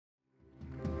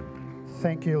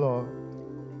Thank you, Lord.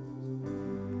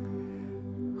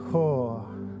 Oh,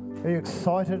 are you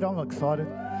excited? I'm excited.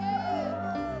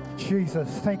 Jesus,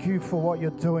 thank you for what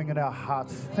you're doing in our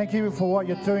hearts. Thank you for what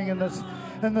you're doing in this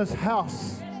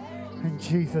house. In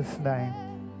Jesus' name.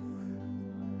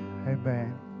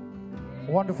 Amen.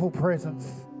 Wonderful presence.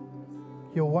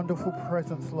 Your wonderful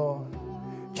presence, Lord.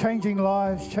 Changing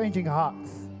lives, changing hearts.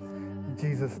 In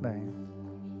Jesus' name.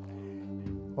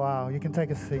 Wow, you can take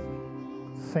a seat.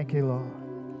 Thank you, Lord.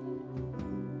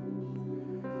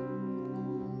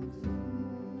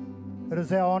 It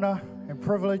is our honor and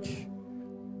privilege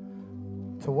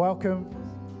to welcome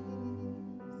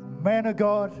man of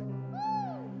God,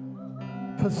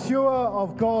 pursuer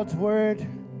of God's word,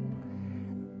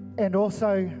 and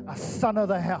also a son of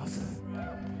the house.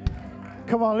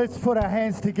 Come on, let's put our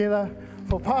hands together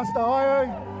for Pastor Io.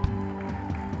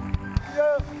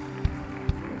 Yeah.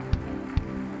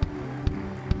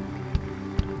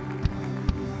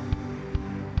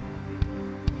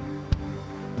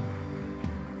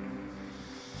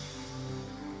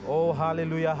 Oh,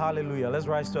 hallelujah, hallelujah. Let's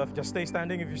rise to up. Just stay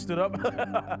standing if you stood up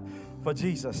for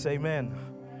Jesus. Amen.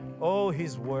 Oh,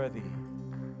 he's worthy.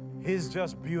 He's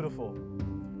just beautiful.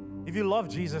 If you love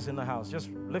Jesus in the house, just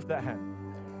lift that hand.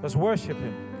 Let's worship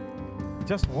him.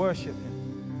 Just worship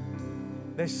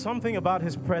him. There's something about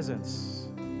his presence.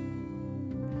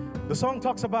 The song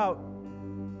talks about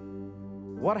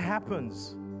what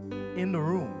happens in the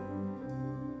room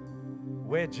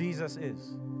where Jesus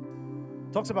is.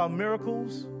 Talks about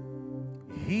miracles,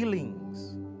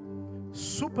 healings,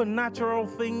 supernatural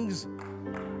things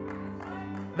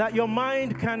that your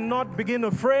mind cannot begin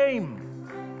to frame.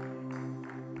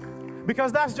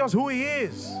 Because that's just who he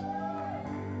is.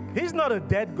 He's not a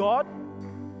dead God.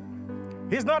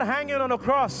 He's not hanging on a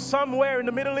cross somewhere in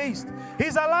the Middle East.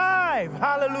 He's alive.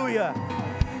 Hallelujah.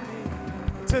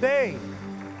 Today.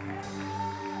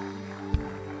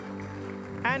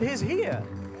 And he's here.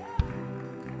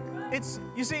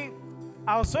 You see,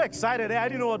 I was so excited. I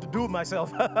didn't know what to do with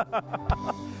myself.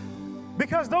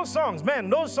 Because those songs, man,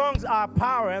 those songs are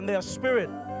power and they're spirit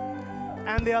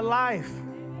and they're life.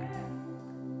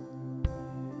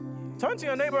 Turn to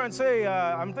your neighbor and say,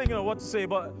 I'm thinking of what to say,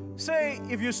 but say,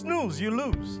 if you snooze, you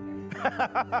lose.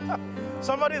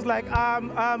 Somebody's like,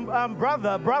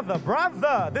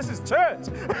 brother, this is church.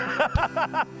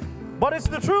 But it's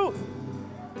the truth.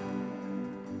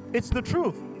 It's the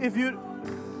truth.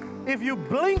 If you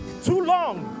blink too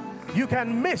long, you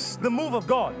can miss the move of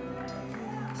God.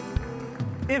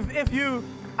 If you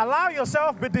allow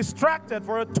yourself to be distracted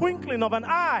for a twinkling of an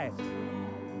eye,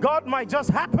 God might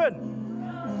just happen.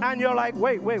 And you're like,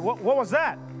 wait, what was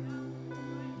that?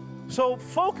 So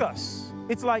focus.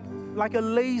 It's like a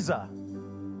laser.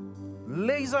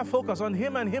 Laser focus on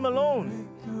him and him alone.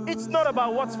 It's not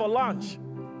about what's for lunch.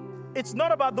 It's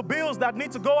not about the bills that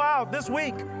need to go out this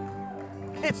week.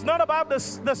 It's not about the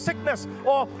sickness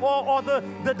or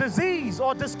the disease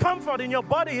or discomfort in your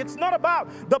body. It's not about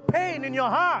the pain in your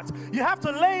heart. You have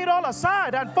to lay it all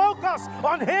aside and focus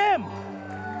on him.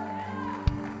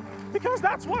 Because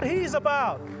that's what he's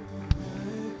about.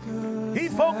 He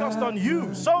focused on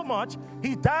you so much,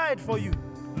 he died for you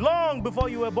long before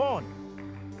you were born.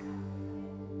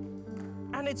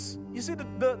 And it's, you see,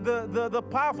 the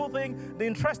powerful thing, the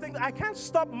interesting, I can't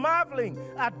stop marveling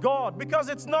at God because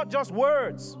it's not just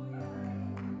words.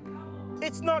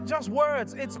 It's not just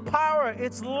words, it's power,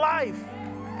 it's life.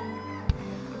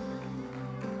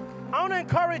 I want to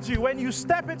encourage you when you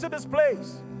step into this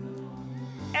place,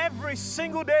 every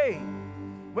single day,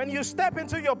 when you step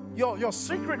into your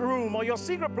secret room or your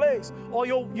secret place or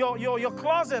your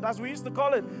closet, as we used to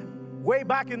call it way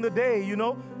back in the day, you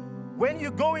know, when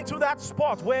you go into that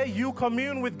spot where you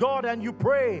commune with God and you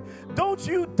pray, don't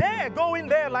you dare go in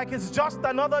there like it's just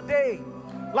another day,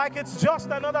 like it's just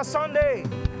another Sunday,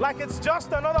 like it's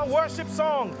just another worship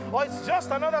song or it's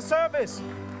just another service.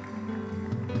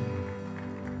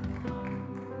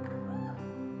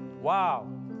 Wow.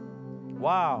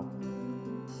 Wow.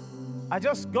 I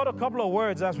just got a couple of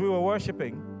words as we were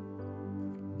worshiping.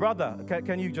 Brother,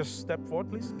 can you just step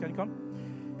forward, please? Can you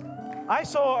come? I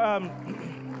saw,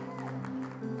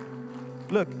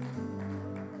 look,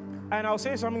 and I'll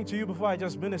say something to you before I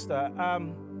just minister.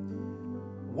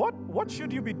 What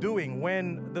should you be doing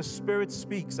when the Spirit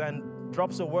speaks and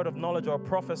drops a word of knowledge or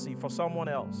prophecy for someone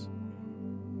else?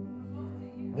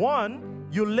 One,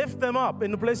 you lift them up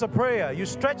in the place of prayer. You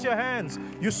stretch your hands.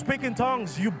 You speak in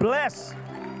tongues. You bless.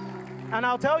 And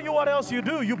I'll tell you what else you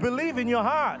do. You believe in your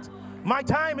heart. My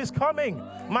time is coming.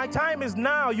 My time is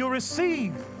now. You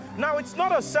receive. Now, it's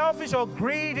not a selfish or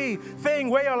greedy thing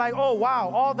where you're like, oh, wow,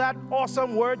 all that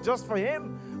awesome word just for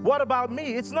him. what about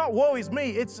me? It's not woe is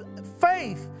me. It's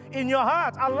faith in your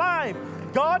heart, alive.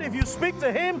 God, if you speak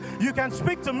to him, you can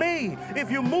speak to me. If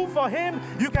you move for him,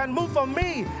 you can move for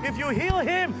me. If you heal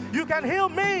him, you can heal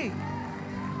me.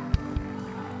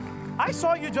 I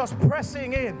saw you just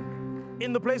pressing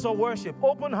in the place of worship.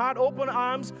 Open heart, open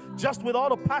arms, just with all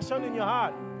the passion in your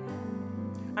heart.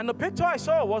 And the picture I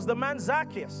saw was the man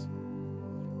Zacchaeus.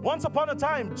 Once upon a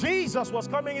time, Jesus was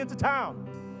coming into town.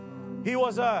 He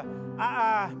was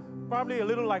probably a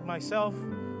little like myself,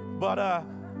 but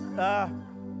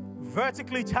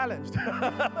vertically challenged.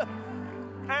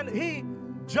 And he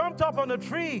jumped up on a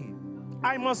tree.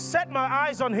 I must set my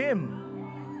eyes on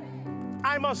him.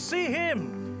 I must see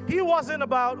him. He wasn't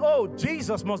about, oh,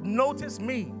 Jesus must notice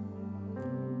me.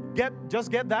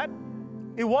 Just get that?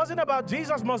 It wasn't about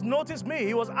Jesus must notice me.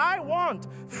 It was, I want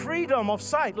freedom of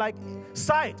sight, like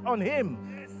sight on him.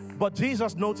 But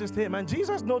Jesus noticed him, and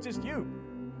Jesus noticed you.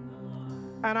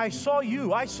 And I saw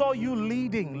you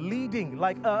leading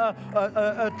like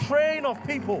a train of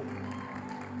people.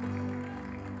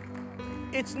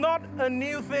 It's not a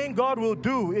new thing God will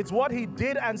do. It's what he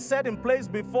did and set in place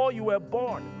before you were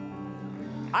born.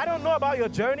 I don't know about your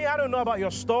journey. I don't know about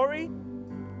your story.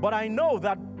 But I know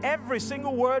that every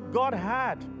single word God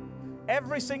had,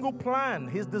 every single plan,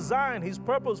 his design, his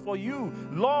purpose for you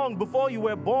long before you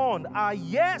were born are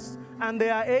yes, and they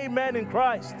are amen in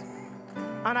Christ.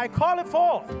 And I call it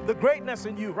forth, the greatness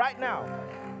in you right now,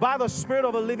 by the Spirit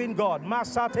of a living God.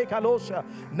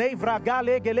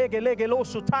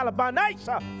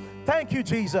 Thank you,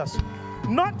 Jesus.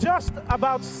 Not just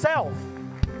about self.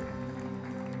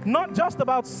 Not just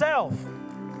about self.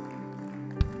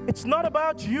 It's not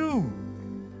about you,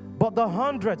 but the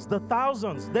hundreds, the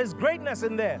thousands. There's greatness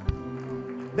in there.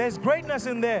 There's greatness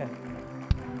in there.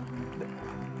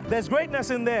 There's greatness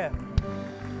in there.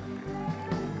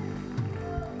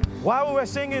 While we were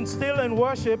singing still in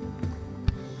worship,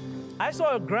 I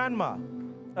saw a grandma,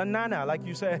 a nana, like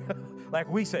you say, like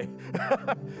we say.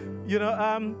 You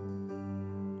know,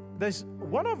 there's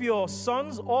one of your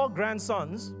sons or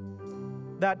grandsons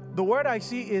that the word I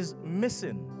see is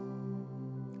missing,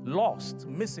 lost,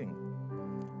 missing.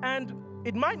 And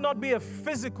it might not be a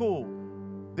physical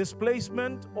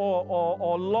displacement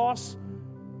or loss,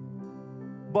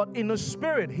 but in the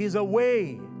spirit, he's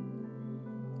away.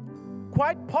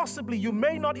 Quite possibly, you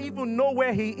may not even know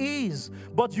where he is,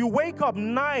 but you wake up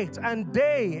night and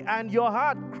day, and your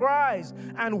heart cries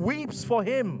and weeps for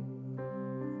him.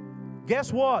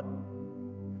 Guess what?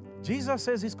 Jesus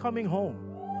says he's coming home.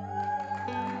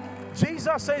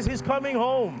 Jesus says he's coming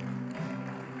home.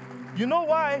 You know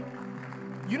why?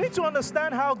 You need to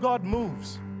understand how God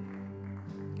moves.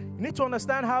 You need to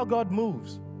understand how God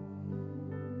moves.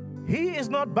 He is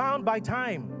not bound by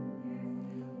time.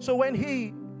 So when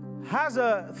he has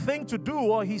a thing to do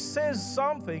or he says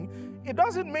something, it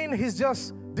doesn't mean he's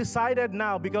just decided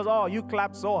now because, oh, you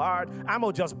clapped so hard, I'm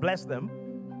going to just bless them.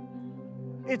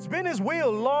 It's been his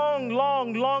will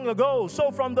long ago. So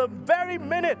from the very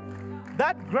minute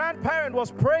that grandparent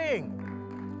was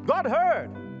praying, God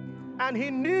heard, and he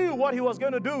knew what he was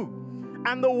going to do.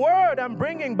 And the word I'm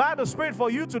bringing by the Spirit for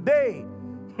you today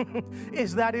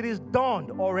is that it is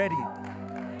done already.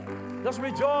 Just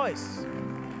rejoice.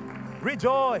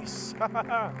 Rejoice.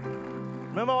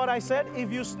 Remember what I said?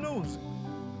 If you snooze,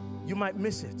 you might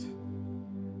miss it.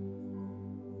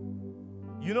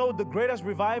 You know the greatest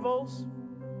revivals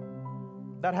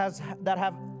that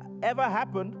have ever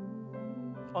happened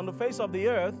on the face of the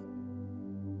earth,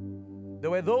 there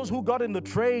were those who got in the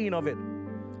train of it,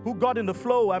 who got in the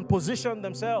flow and positioned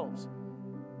themselves.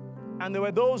 And there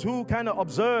were those who kind of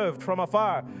observed from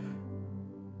afar.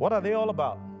 What are they all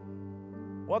about?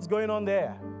 What's going on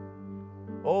there?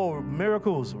 Oh,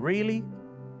 miracles, really?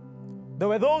 There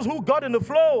were those who got in the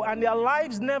flow and their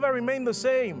lives never remained the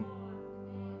same.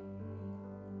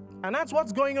 And that's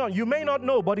what's going on. You may not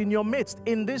know, but in your midst,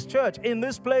 in this church, in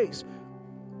this place,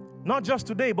 not just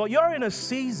today, but you're in a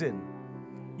season.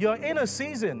 You're in a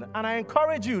season, and I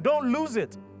encourage you, don't lose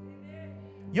it.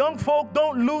 Young folk,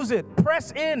 don't lose it.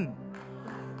 Press in.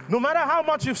 No matter how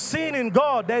much you've seen in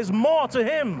God, there's more to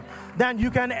him than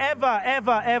you can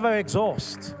ever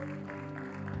exhaust.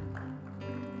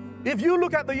 If you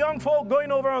look at the young folk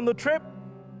going over on the trip,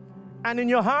 and in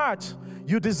your heart,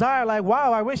 you desire like,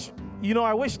 wow, I wish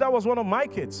that was one of my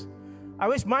kids. I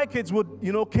wish my kids would,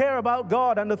 care about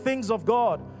God and the things of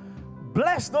God.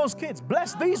 Bless those kids.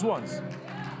 Bless these ones.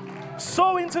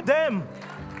 Sow into them.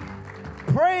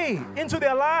 Pray into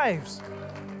their lives.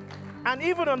 And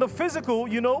even on the physical,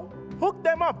 hook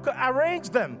them up. Arrange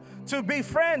them to be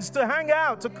friends, to hang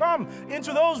out, to come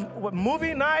into those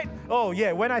movie night. Oh,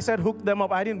 yeah, when I said hook them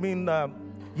up, I didn't mean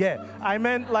Yeah, I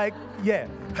meant like, yeah.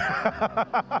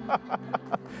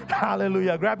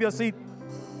 Hallelujah. Grab your seat.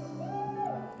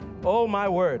 Oh, my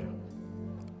word.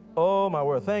 Oh, my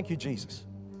word. Thank you, Jesus.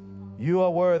 You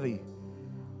are worthy.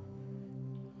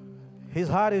 His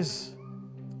heart is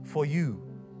for you.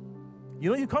 You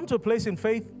know, you come to a place in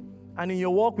faith and in your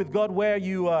walk with God where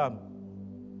you,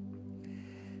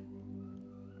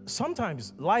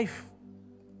 sometimes life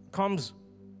comes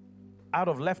out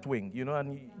of left wing, you know,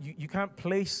 and you can't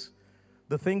place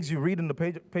the things you read in the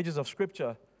pages of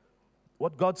Scripture,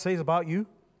 what God says about you,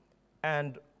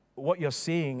 and what you're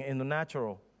seeing in the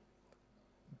natural.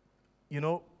 You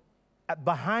know,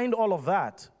 behind all of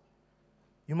that,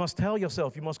 you must tell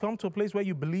yourself, you must come to a place where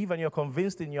you believe and you're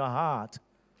convinced in your heart,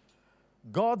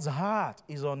 God's heart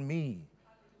is on me.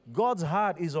 God's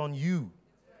heart is on you.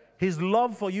 His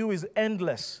love for you is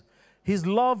endless. His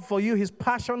love for you, His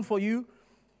passion for you.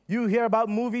 You hear about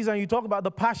movies and you talk about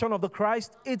the passion of the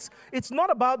Christ. It's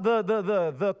not about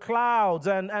the clouds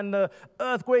and the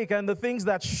earthquake and the things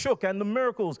that shook and the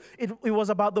miracles. It was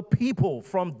about the people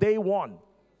from day one.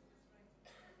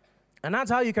 And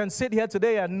that's how you can sit here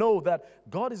today and know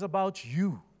that God is about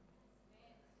you.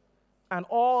 And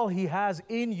all He has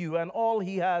in you and all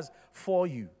He has for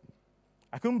you.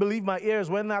 I couldn't believe my ears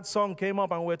when that song came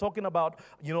up and we're talking about,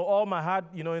 you know, all my heart,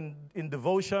 you know, in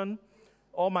devotion,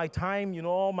 all my time, you know,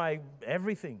 all my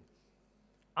everything.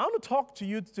 I want to talk to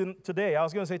you today, I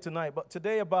was going to say tonight, but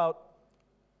today about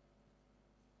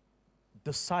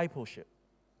discipleship.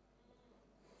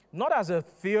 Not as a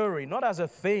theory, not as a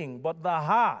thing, but the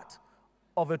heart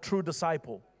of a true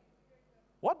disciple.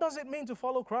 What does it mean to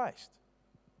follow Christ?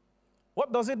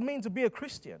 What does it mean to be a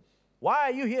Christian? Why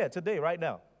are you here today, right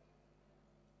now?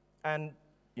 And,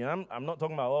 you know, I'm not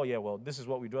talking about, oh, yeah, well, this is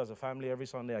what we do as a family every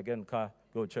Sunday. I get in the car,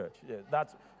 go to church. Yeah,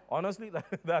 that's, honestly,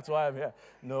 that's why I'm here.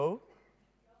 No.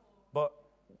 But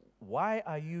why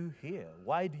are you here?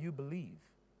 Why do you believe?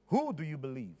 Who do you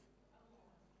believe?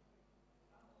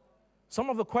 Some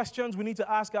of the questions we need to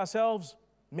ask ourselves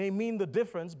may mean the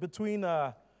difference between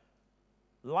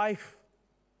life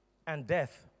and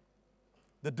death.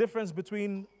 The difference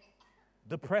between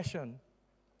depression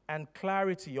and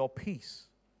clarity or peace.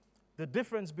 The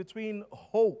difference between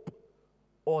hope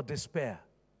or despair.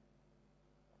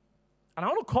 And I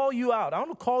want to call you out. I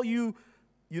want to call you,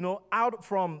 you know, out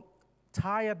from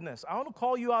tiredness. I want to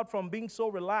call you out from being so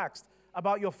relaxed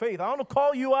about your faith. I want to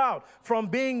call you out from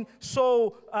being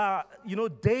so, you know,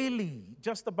 daily,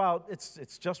 just about,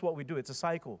 it's just what we do. It's a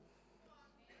cycle.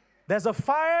 There's a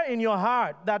fire in your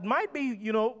heart that might be,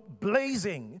 you know,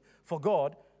 blazing for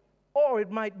God, or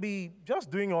it might be just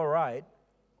doing all right,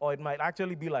 or it might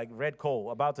actually be like red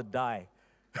coal, about to die.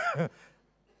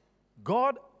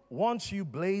 God wants you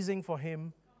blazing for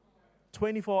Him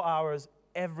 24 hours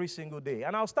every single day.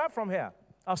 And I'll start from here.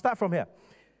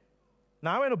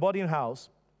 Now, I'm in a boarding house.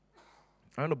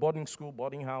 I'm in a boarding school,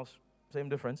 boarding house, same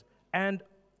difference. And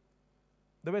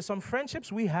there were some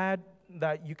friendships we had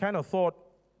that you kind of thought,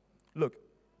 look,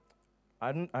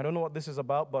 I don't know what this is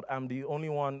about, but I'm the only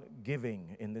one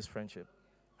giving in this friendship.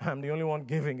 I'm the only one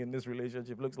giving in this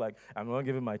relationship. Looks like I'm the one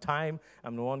giving my time.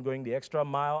 I'm the one going the extra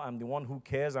mile. I'm the one who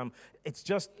cares. It's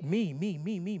just me.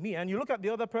 And you look at the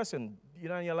other person, you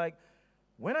know, and you're like,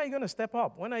 when are you going to step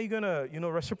up? When are you going to, you know,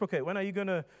 reciprocate? When are you going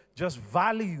to just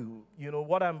value, you know,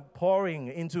 what I'm pouring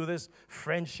into this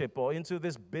friendship or into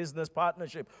this business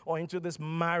partnership or into this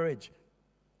marriage?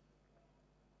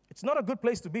 It's not a good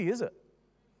place to be, is it?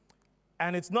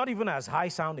 And it's not even as high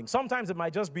sounding. Sometimes it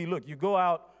might just be, look, you go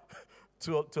out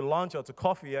to lunch or to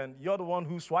coffee and you're the one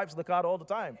who swipes the card all the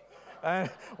time. And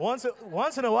once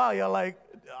in a while, you're like,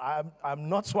 I'm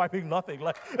not swiping nothing.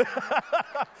 Like,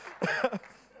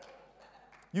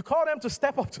 you call them to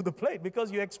step up to the plate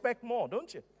because you expect more,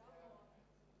 don't you?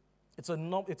 It's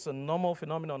a normal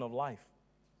phenomenon of life.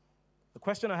 The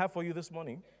question I have for you this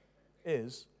morning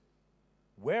is,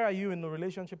 where are you in the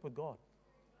relationship with God?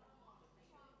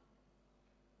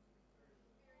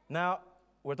 Now,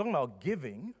 we're talking about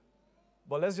giving,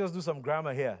 but let's just do some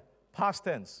grammar here. Past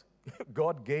tense.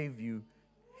 God gave you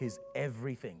His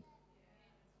everything.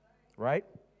 Right?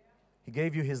 He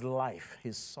gave you His life,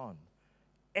 His Son.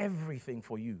 Everything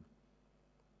for you.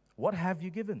 What have you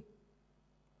given?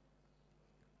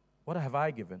 What have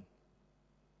I given?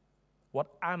 What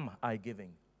am I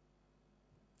giving?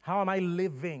 How am I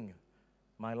living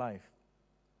my life?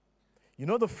 You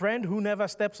know the friend who never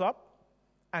steps up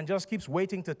and just keeps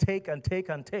waiting to take and take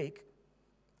and take?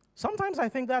 Sometimes I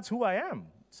think that's who I am.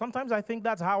 Sometimes I think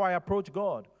that's how I approach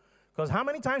God. Because how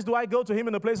many times do I go to him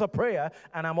in the place of prayer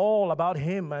and I'm all about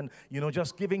him and,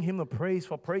 just giving him the praise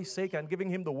for praise sake and giving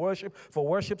him the worship for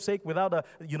worship's sake without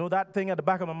that thing at the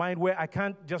back of my mind where I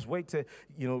can't just wait to,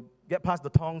 get past the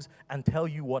tongues and tell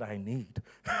you what I need.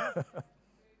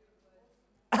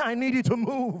 I need you to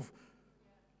move.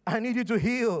 I need you to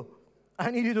heal.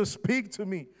 I need you to speak to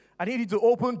me. I need you to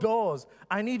open doors.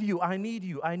 I need you. I need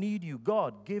you. I need you.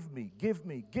 God, give me, give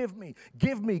me, give me,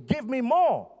 give me, give me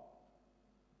more.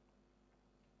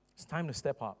 It's time to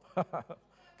step up.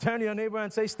 Turn to your neighbor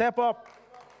and say, step up.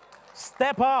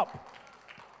 Step up.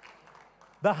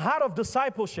 The heart of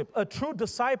discipleship, a true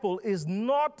disciple is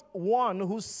not one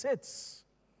who sits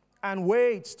and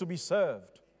waits to be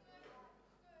served.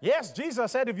 Yes,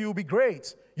 Jesus said if you will be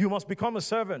great, you must become a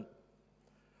servant.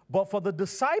 But for the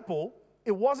disciple,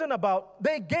 it wasn't about,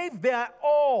 they gave their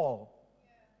all.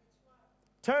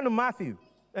 Turn to Matthew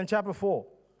in chapter 4.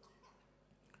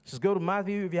 Just go to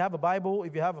Matthew. If you have a Bible,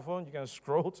 if you have a phone, you can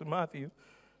scroll to Matthew.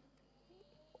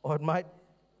 Or it might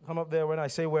come up there when I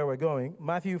say where we're going.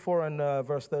 Matthew 4 and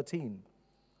verse 13.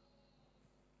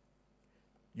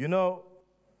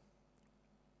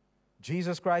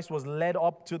 Jesus Christ was led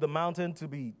up to the mountain to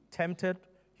be tempted.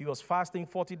 He was fasting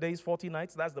 40 days, 40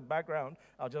 nights. That's the background.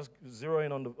 I'll just zero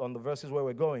in on the verses where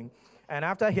we're going. And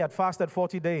after he had fasted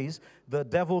 40 days, the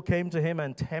devil came to him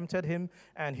and tempted him,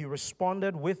 and he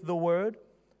responded with the word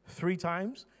 3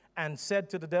 times and said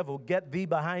to the devil, "Get thee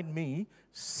behind me,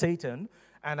 Satan."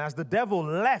 And as the devil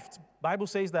left, Bible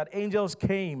says that angels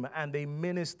came and they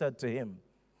ministered to him.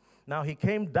 Now he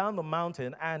came down the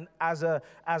mountain, and as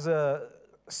a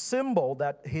symbol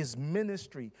that his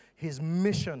ministry, his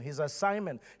mission, his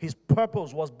assignment, his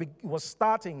purpose was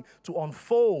starting to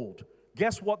unfold,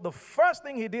 guess what? The first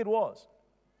thing he did was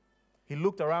he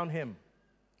looked around him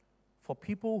for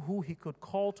people who he could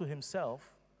call to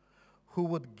himself, who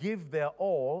would give their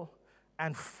all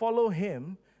and follow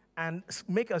him and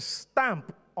make a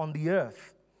stamp on the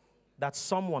earth that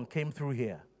someone came through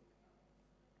here.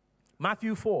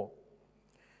 Matthew 4,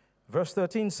 verse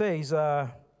 13 says,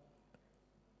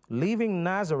 leaving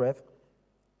Nazareth,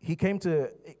 he came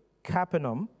to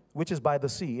Capernaum, which is by the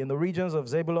sea, in the regions of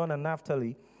Zebulun and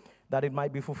Naphtali, that it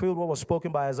might be fulfilled what was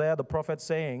spoken by Isaiah the prophet,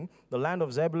 saying, the land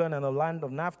of Zebulun and the land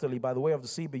of Naphtali, by the way of the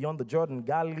sea beyond the Jordan,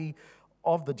 Galilee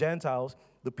of the Gentiles,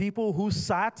 the people who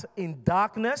sat in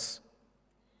darkness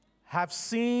have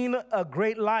seen a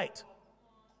great light.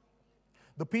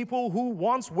 The people who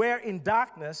once were in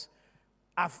darkness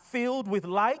are filled with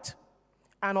light,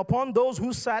 and upon those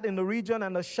who sat in the region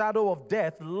and the shadow of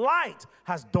death, light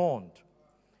has dawned.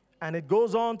 And it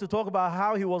goes on to talk about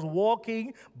how he was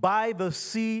walking by the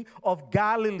Sea of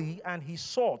Galilee, and he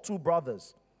saw 2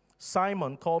 brothers,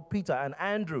 Simon called Peter and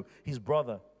Andrew, his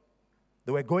brother.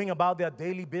 They were going about their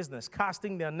daily business,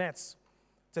 casting their nets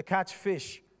to catch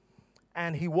fish.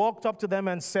 And he walked up to them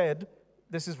and said,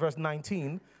 this is verse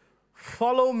 19,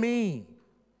 "Follow me,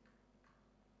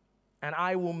 and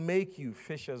I will make you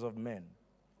fishers of men."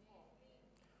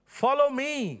 Follow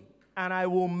me, and I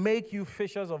will make you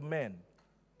fishers of men.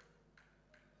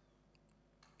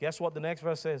 Guess what the next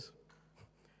verse says?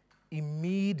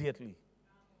 Immediately.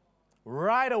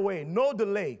 Right away. No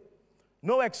delay.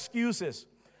 No excuses.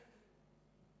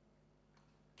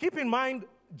 Keep in mind,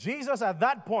 Jesus at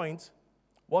that point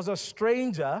was a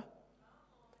stranger.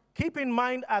 Keep in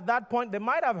mind, at that point, they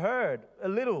might have heard a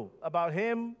little about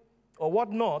him or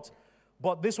whatnot,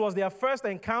 but this was their first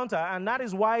encounter, and that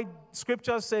is why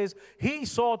Scripture says he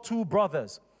saw 2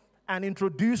 brothers and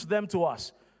introduced them to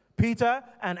us, Peter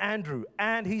and Andrew.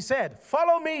 And he said,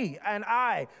 "Follow me, and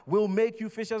I will make you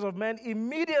fishers of men."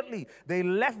 Immediately, they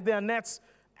left their nets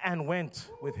and went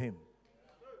with him.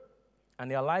 And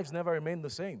their lives never remained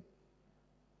the same.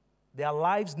 Their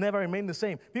lives never remained the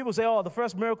same. People say, oh, the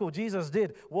first miracle Jesus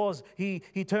did was he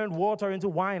turned water into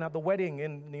wine at the wedding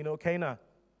in Cana.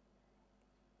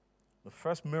 The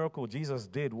first miracle Jesus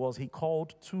did was he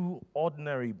called 2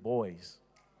 ordinary boys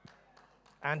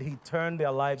and he turned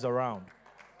their lives around.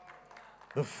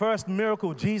 The first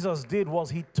miracle Jesus did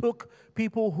was he took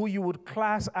people who you would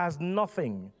class as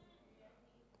nothing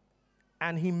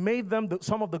and he made them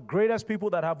some of the greatest people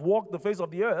that have walked the face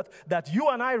of the earth that you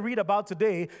and I read about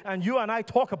today and you and I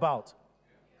talk about.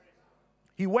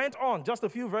 He went on, just a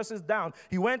few verses down,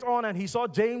 he went on and he saw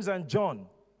James and John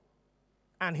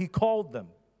and he called them.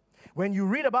 When you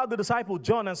read about the disciple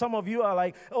John, and some of you are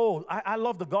like, oh, I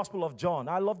love the Gospel of John.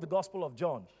 I love the Gospel of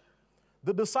John.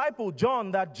 The disciple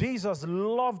John that Jesus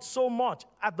loved so much,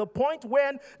 at the point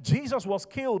when Jesus was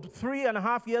killed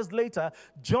 3.5 years later,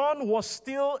 John was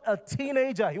still a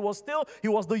teenager. He was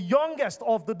the youngest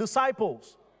of the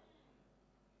disciples.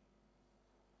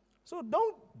 So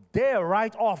don't dare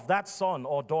write off that son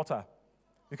or daughter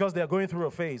because they're going through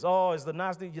a phase. Oh, it's the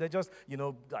nasty, they're just,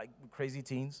 like crazy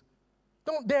teens.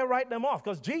 Don't dare write them off,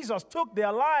 because Jesus took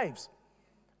their lives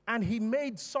and he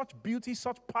made such beauty,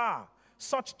 such power,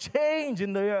 such change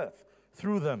in the earth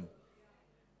through them.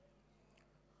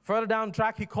 Further down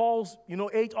track, he calls,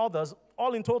 8 others,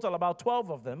 all in total about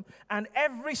 12 of them. And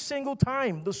every single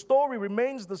time, the story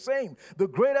remains the same. The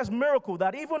greatest miracle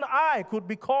that even I could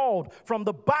be called from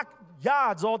the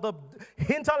backyards or the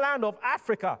hinterland of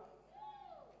Africa.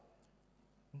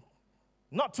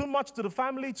 Not too much to the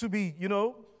family to be,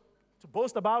 to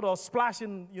boast about or splash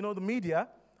in, the media.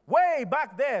 Way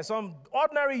back there, some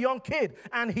ordinary young kid,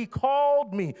 and he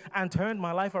called me and turned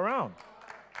my life around.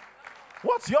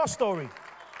 What's your story?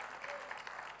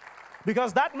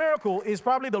 Because that miracle is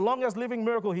probably the longest living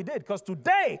miracle he did. Because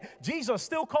today, Jesus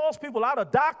still calls people out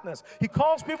of darkness. He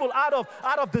calls people out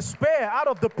of despair, out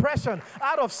of depression,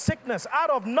 out of sickness,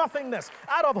 out of nothingness,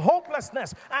 out of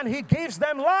hopelessness, and he gives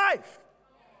them life.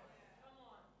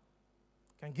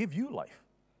 Can give you life.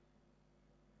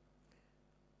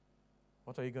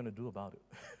 What are you going to do about it?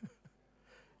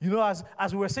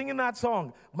 As we were singing that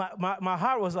song, my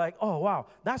heart was like, oh, wow,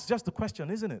 that's just the question,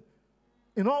 isn't it?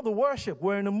 In all the worship,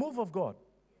 we're in a move of God.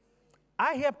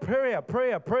 I hear prayer.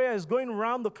 Prayer is going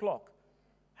around the clock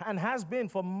and has been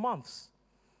for months.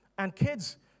 And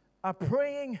kids are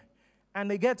praying and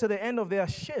they get to the end of their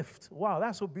shift. Wow,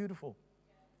 that's so beautiful.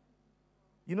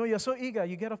 You're so eager.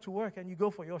 You get up to work and you go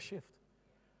for your shift.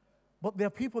 But there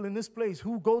are people in this place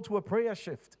who go to a prayer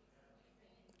shift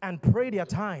and pray their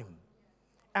time.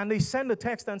 And they send a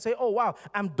text and say, oh, wow,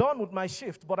 I'm done with my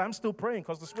shift, but I'm still praying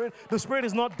because the spirit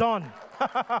is not done.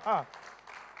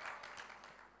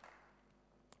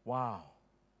 Wow.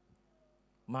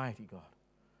 Mighty God.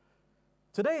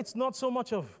 Today, it's not so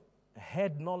much of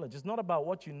head knowledge. It's not about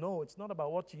what you know. It's not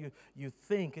about what you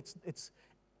think.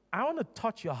 I want to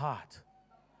touch your heart,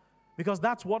 because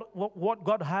that's what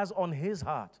God has on his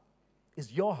heart,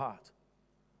 is your heart.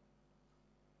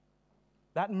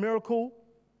 That miracle,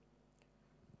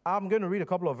 I'm going to read a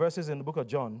couple of verses in the book of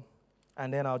John,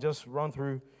 and then I'll just run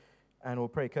through and we'll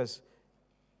pray. Because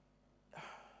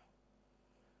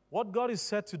what God is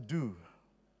set to do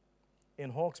in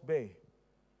Hawke's Bay,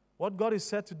 what God is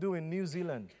set to do in New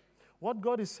Zealand, what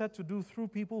God is set to do through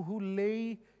people who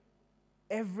lay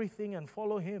everything and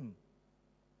follow him,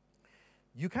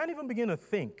 you can't even begin to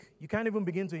think. You can't even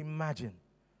begin to imagine.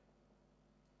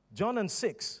 John and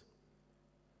 6.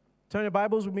 Turn your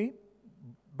Bibles with me.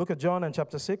 Book of John and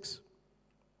chapter 6.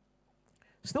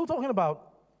 Still talking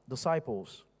about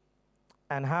disciples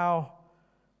and how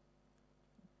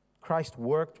Christ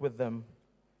worked with them,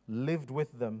 lived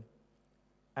with them,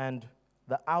 and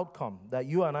the outcome that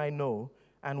you and I know.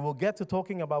 And we'll get to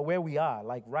talking about where we are,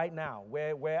 like right now,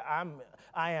 where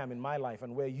I am in my life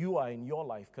and where you are in your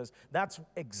life, because that's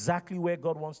exactly where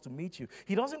God wants to meet you.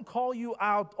 He doesn't call you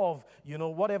out of,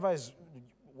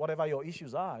 whatever your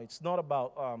issues are. It's not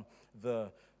about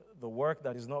the work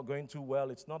that is not going too well.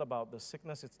 It's not about the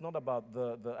sickness. It's not about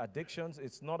the addictions.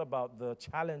 It's not about the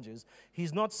challenges.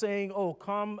 He's not saying, oh,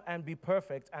 come and be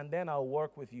perfect, and then I'll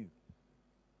work with you.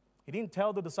 He didn't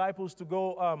tell the disciples to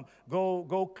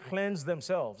go cleanse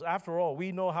themselves. After all,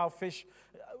 we know how fish,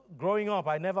 growing up,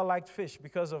 I never liked fish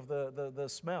because of the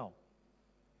smell.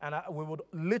 And we would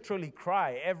literally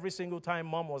cry every single time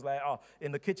Mom was like, oh,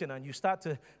 in the kitchen, and you start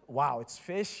to, wow, it's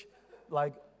fish.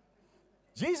 Like,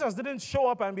 Jesus didn't show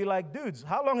up and be like, dudes,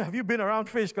 how long have you been around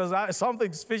fish? Because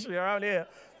something's fishy around here.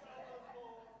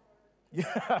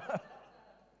 Yeah.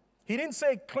 He didn't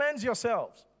say, cleanse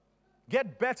yourselves.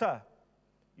 Get better.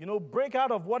 Break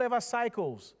out of whatever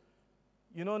cycles.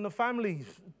 In the family,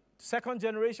 second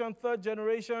generation, third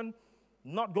generation,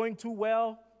 not going too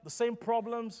well, the same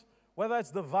problems, whether it's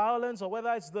the violence or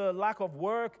whether it's the lack of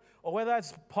work or whether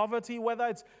it's poverty,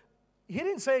 He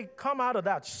didn't say, come out of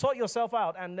that, sort yourself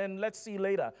out, and then let's see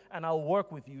later, and I'll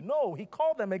work with you. No, he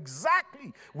called them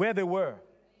exactly where they were.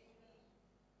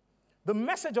 The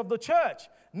message of the church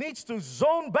needs to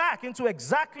zone back into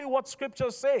exactly what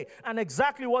scriptures say and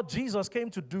exactly what Jesus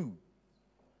came to do.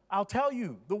 I'll tell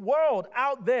you, the world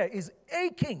out there is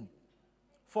aching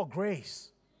for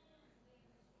grace.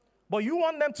 But you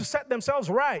want them to set themselves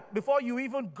right before you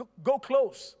even go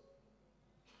close.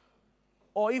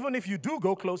 Or even if you do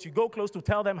go close, you go close to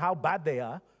tell them how bad they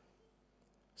are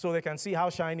so they can see how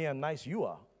shiny and nice you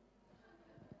are.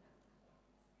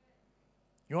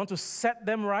 You want to set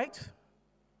them right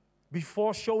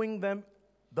before showing them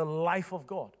the life of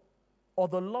God or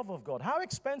the love of God. How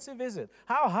expensive is it?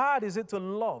 How hard is it to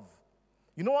love?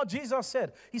 You know what Jesus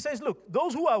said? He says, look,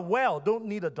 those who are well don't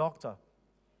need a doctor.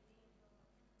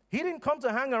 He didn't come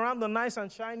to hang around the nice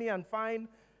and shiny and fine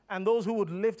and those who would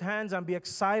lift hands and be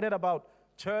excited about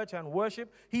church and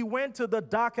worship. He went to the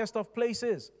darkest of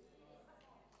places.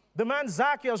 The man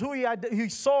Zacchaeus, who he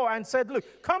saw and said, look,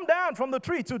 come down from the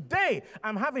tree. Today,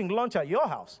 I'm having lunch at your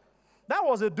house. That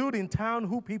was a dude in town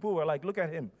who people were like, look at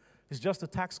him. He's just a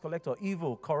tax collector,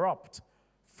 evil, corrupt,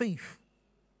 thief.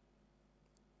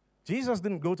 Jesus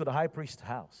didn't go to the high priest's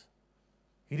house.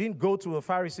 He didn't go to a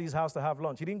Pharisee's house to have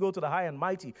lunch. He didn't go to the high and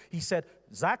mighty. He said,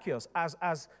 Zacchaeus,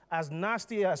 as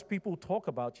nasty as people talk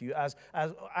about you, as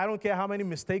I don't care how many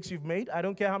mistakes you've made. I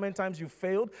don't care how many times you've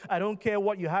failed. I don't care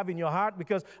what you have in your heart,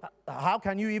 because how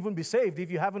can you even be saved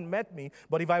if you haven't met me?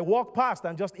 But if I walk past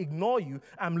and just ignore you,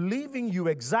 I'm leaving you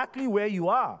exactly where you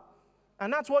are.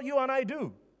 And that's what you and I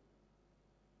do.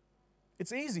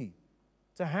 It's easy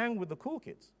to hang with the cool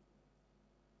kids.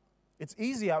 It's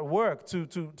easy at work to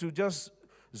just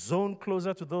zone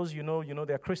closer to those you know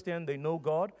they're Christian, they know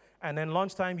God, and then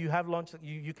lunchtime you have lunch,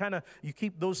 you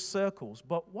keep those circles.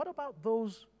 But what about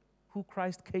those who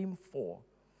Christ came for?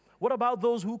 What about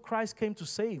those who Christ came to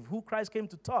save, who Christ came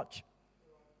to touch?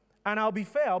 And I'll be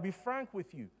fair, I'll be frank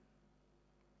with you.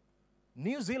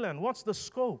 New Zealand, what's the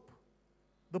scope?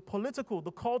 The political,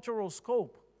 the cultural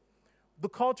scope, the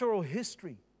cultural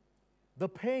history, the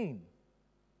pain.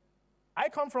 I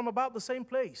come from about the same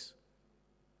place.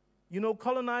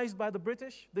 Colonized by the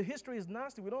British. The history is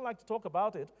nasty. We don't like to talk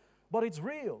about it, but it's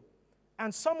real.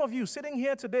 And some of you sitting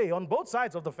here today on both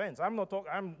sides of the fence,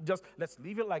 let's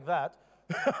leave it like that.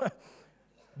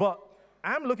 But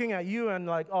I'm looking at you and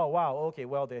like, oh, wow, okay,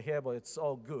 well, they're here, but it's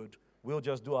all good. We'll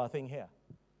just do our thing here.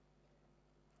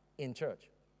 In church.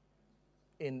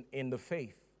 In the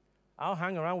faith. I'll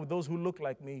hang around with those who look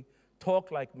like me,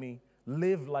 talk like me,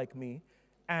 live like me,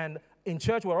 and in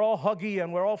church, we're all huggy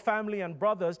and we're all family and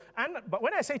brothers. But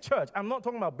when I say church, I'm not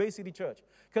talking about Bay City Church.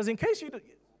 Because in case you do,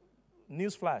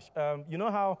 newsflash, you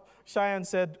know how Cheyenne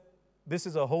said, this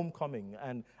is a homecoming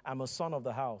and I'm a son of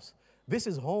the house. This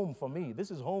is home for me.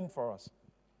 This is home for us.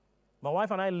 My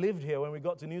wife and I lived here when we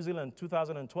got to New Zealand in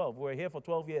 2012. We were here for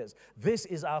 12 years. This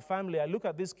is our family. I look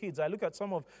at these kids. I look at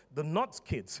some of the not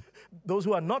kids, those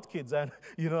who are not kids and,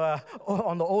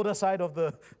 on the older side of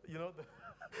the.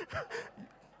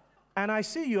 And I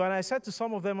see you, and I said to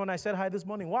some of them when I said hi this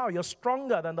morning, wow, you're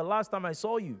stronger than the last time I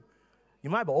saw you. You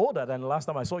might be older than the last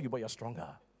time I saw you, but you're stronger.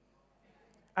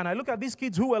 And I look at these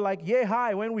kids who were like yay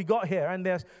high when we got here, and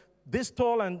they're this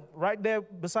tall and right there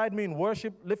beside me in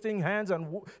worship, lifting hands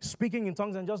and speaking in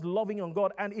tongues and just loving on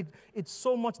God. And it's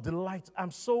so much delight.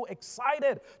 I'm so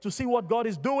excited to see what God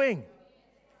is doing.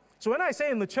 So when I say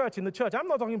in the church, I'm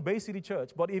not talking Bay City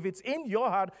Church, but if it's in your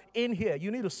heart, in here, you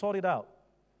need to sort it out.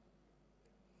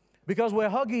 Because we're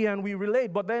huggy and we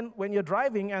relate, but then when you're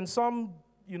driving and some,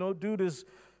 dude is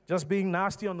just being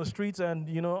nasty on the streets and,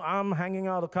 I'm hanging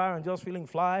out of the car and just feeling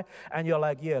fly, and you're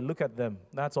like, yeah, look at them.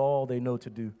 That's all they know to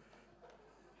do.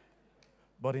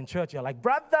 But in church, you're like,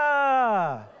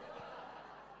 brother!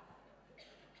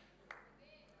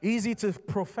 Easy to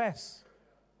profess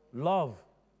love,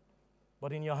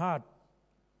 but in your heart,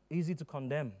 easy to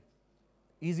condemn,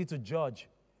 easy to judge,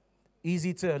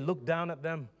 easy to look down at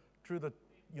them through the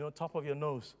top of your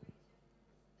nose.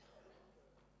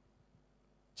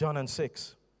 John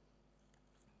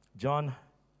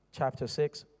chapter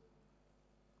 6.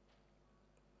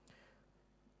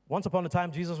 Once upon a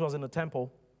time, Jesus was in the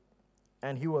temple,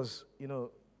 and he was,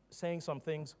 saying some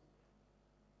things.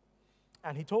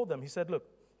 And he told them, he said, look,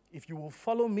 if you will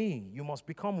follow me, you must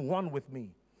become one with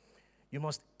me. You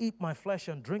must eat my flesh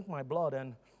and drink my blood.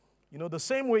 And, the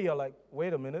same way you're like,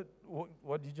 wait a minute,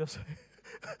 what did you just say?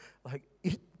 Like,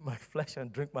 eat my flesh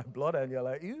and drink my blood, and you're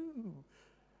like, ew.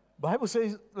 Bible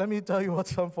says, let me tell you what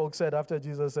some folks said after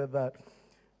Jesus said that.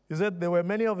 He said there were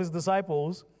many of his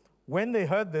disciples, when they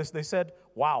heard this, they said,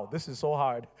 wow, this is so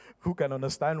hard. Who can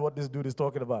understand what this dude is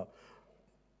talking about?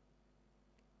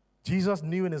 Jesus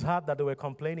knew in his heart that they were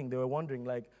complaining. They were wondering,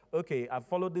 like, okay, I've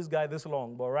followed this guy this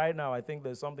long, but right now I think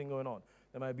there's something going on.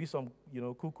 There might be some,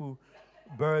 cuckoo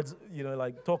birds,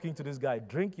 like talking to this guy.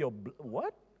 Drink your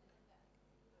what?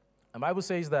 And the Bible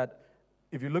says that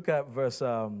if you look at verse,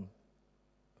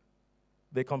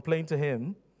 they complained to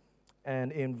him,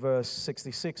 and in verse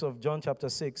 66 of John chapter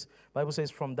 6, the Bible says,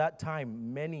 from that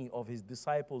time, many of his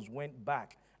disciples went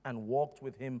back and walked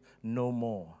with him no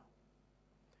more.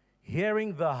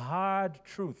 Hearing the hard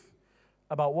truth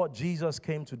about what Jesus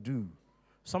came to do,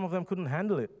 some of them couldn't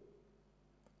handle it.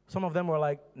 Some of them were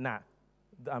like, nah,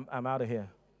 I'm out of here.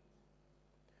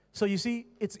 So you see,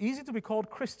 it's easy to be called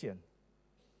Christian.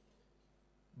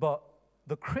 But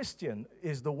the Christian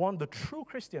is the true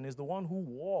Christian is the one who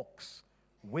walks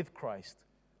with Christ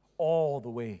all the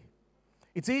way.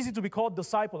 It's easy to be called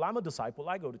disciple. I'm a disciple.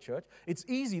 I go to church. It's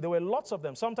easy. There were lots of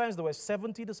them. Sometimes there were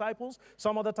 70 disciples.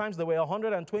 Some other times there were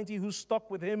 120 who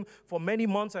stuck with him for many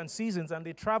months and seasons, and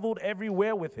they traveled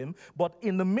everywhere with him. But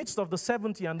in the midst of the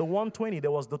 70 and the 120,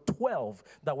 there was the 12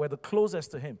 that were the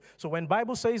closest to him. So when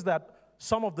Bible says that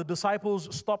some of the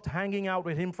disciples stopped hanging out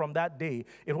with him from that day,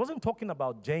 it wasn't talking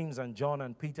about James and John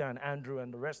and Peter and Andrew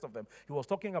and the rest of them. He was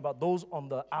talking about those on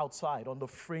the outside, on the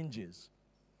fringes.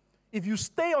 If you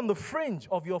stay on the fringe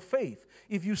of your faith,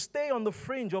 if you stay on the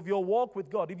fringe of your walk with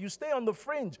God, if you stay on the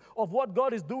fringe of what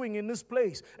God is doing in this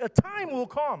place, a time will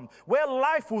come where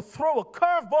life will throw a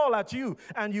curveball at you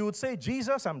and you would say,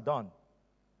 Jesus, I'm done.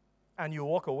 And you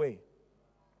walk away.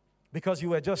 Because you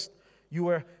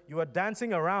were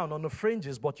dancing around on the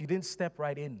fringes, but you didn't step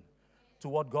right in to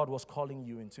what God was calling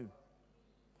you into.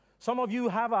 Some of you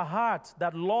have a heart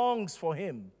that longs for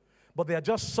Him, but there are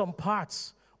just some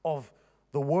parts of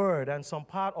the word and some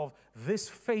part of this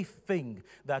faith thing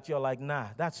that you're like, nah,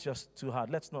 that's just too hard.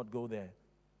 Let's not go there.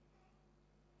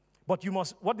 But you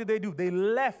must, what did they do? They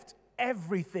left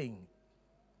everything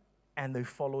and they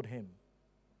followed him.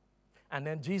 And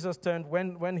then Jesus turned,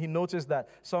 when he noticed that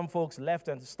some folks left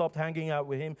and stopped hanging out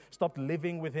with him, stopped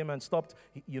living with him, and stopped,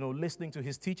 listening to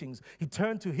his teachings, he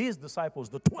turned to his disciples,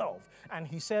 the 12, and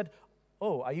he said,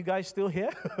 oh, are you guys still here?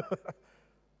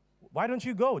 Why don't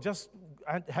you go?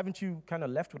 Haven't you kind of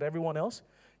left with everyone else?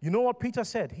 You know what Peter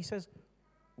said? He says,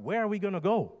 where are we going to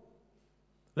go?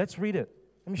 Let's read it.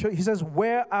 Let me show you. He says,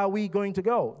 where are we going to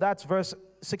go? That's verse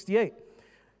 68.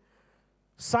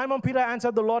 Simon Peter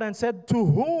answered the Lord and said, to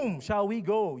whom shall we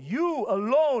go? You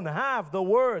alone have the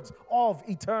words of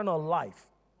eternal life.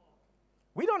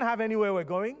 We don't have anywhere we're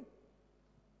going.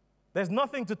 There's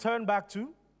nothing to turn back to.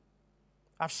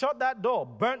 I've shut that door,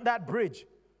 burnt that bridge.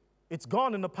 It's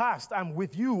gone in the past. I'm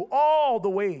with you all the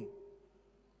way.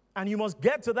 And you must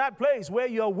get to that place where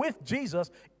you're with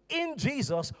Jesus, in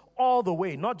Jesus, all the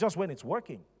way. Not just when it's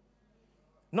working.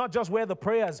 Not just when the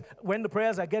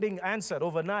prayers are getting answered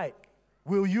overnight.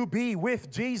 Will you be with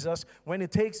Jesus when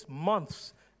it takes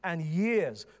months and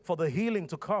years for the healing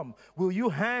to come? Will you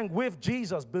hang with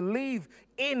Jesus, believe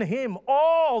in Him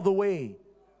all the way?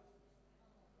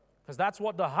 Because that's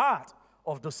what the heart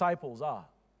of disciples are.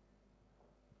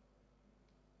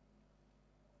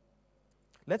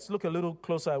 Let's look a little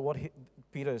closer at what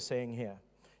Peter is saying here.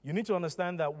 You need to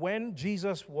understand that when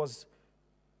Jesus was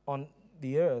on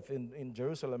the earth in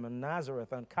Jerusalem and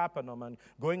Nazareth and Capernaum and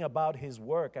going about his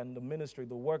work and the ministry,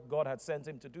 the work God had sent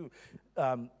him to do,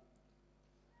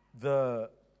 the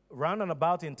round and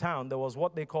about in town, there was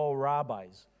what they call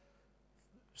rabbis,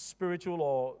 spiritual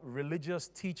or religious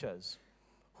teachers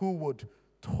who would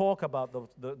talk about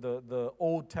the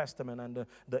Old Testament and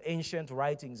the ancient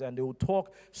writings, and they would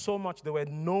talk so much. They were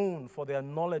known for their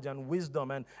knowledge and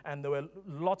wisdom, and there were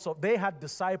they had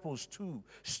disciples too,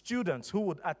 students who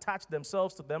would attach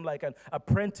themselves to them like an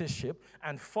apprenticeship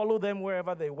and follow them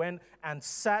wherever they went and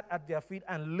sat at their feet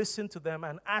and listened to them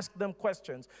and asked them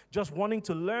questions, just wanting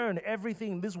to learn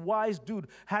everything this wise dude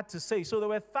had to say. So there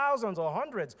were thousands or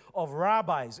hundreds of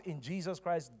rabbis in Jesus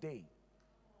Christ's day.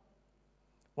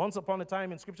 Once upon a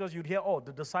time in scriptures, you'd hear,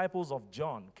 the disciples of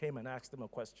John came and asked him a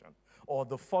question. Or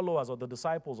the followers or the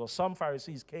disciples or some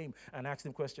Pharisees came and asked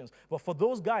him questions. But for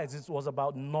those guys, it was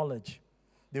about knowledge.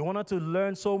 They wanted to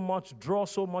learn so much, draw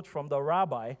so much from the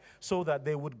rabbi so that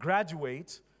they would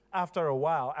graduate after a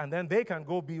while, and then they can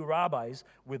go be rabbis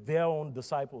with their own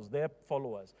disciples, their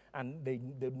followers. And they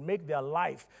make their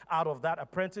life out of that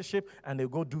apprenticeship, and they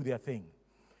go do their thing.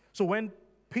 So when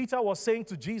Peter was saying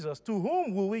to Jesus, to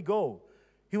whom will we go?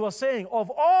 He was saying,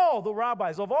 of all the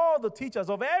rabbis, of all the teachers,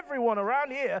 of everyone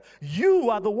around here, you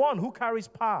are the one who carries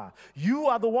power. You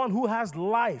are the one who has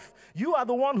life. You are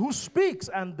the one who speaks,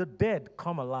 and the dead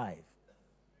come alive.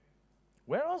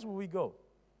 Where else will we go?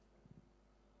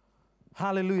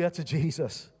 Hallelujah to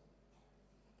Jesus.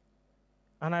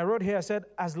 And I wrote here, I said,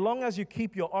 as long as you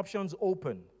keep your options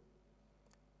open,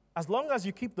 as long as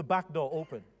you keep the back door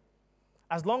open,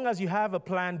 as long as you have a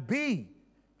plan B,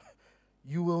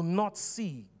 you will not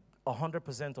see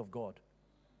 100% of God.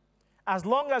 As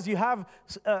long as you have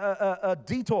a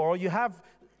detour, or you have,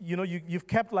 you've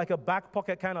kept like a back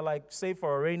pocket kind of like save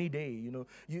for a rainy day.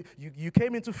 You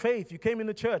came into faith, you came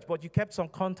into church, but you kept some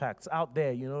contacts out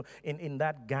there, in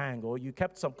that gang, or you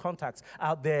kept some contacts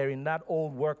out there in that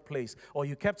old workplace, or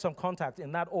you kept some contact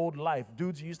in that old life.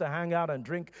 Dudes you used to hang out and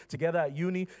drink together at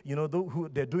uni, who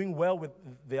they're doing well with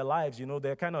their lives,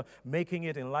 they're kind of making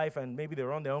it in life, and maybe they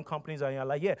run their own companies, and you're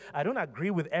like, yeah, I don't agree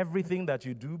with everything that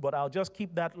you do, but I'll just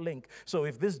keep that link. So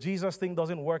if this Jesus thing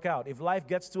doesn't work out, if life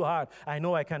gets too hard, I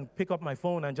know I can pick up my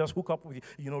phone and just hook up with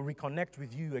you, reconnect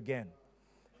with you again.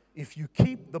 If you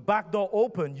keep the back door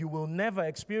open, you will never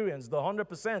experience the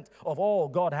 100% of all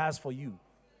God has for you.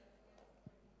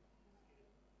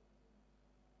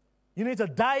 You need to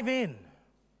dive in.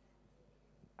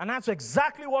 And that's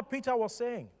exactly what Peter was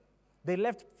saying. They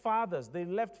left fathers, they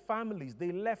left families,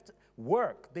 they left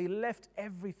work, they left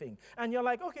everything. And you're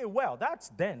like, okay, well, that's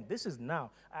then. This is now.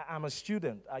 I'm a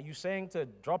student. Are you saying to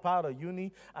drop out of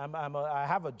uni? I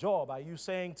have a job. Are you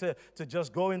saying to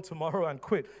just go in tomorrow and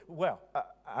quit? Well,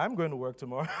 I'm going to work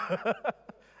tomorrow.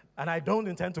 And I don't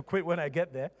intend to quit when I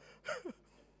get there.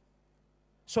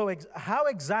 So how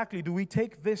exactly do we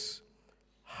take this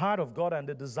heart of God and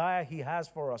the desire He has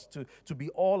for us to be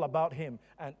all about Him?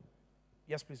 And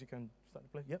yes, please, you can start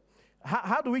to play. Yep.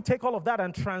 How do we take all of that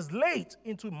and translate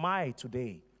into my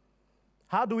today?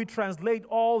 How do we translate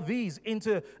all these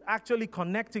into actually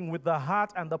connecting with the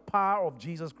heart and the power of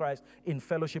Jesus Christ in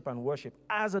fellowship and worship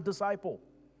as a disciple?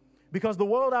 Because the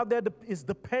world out there is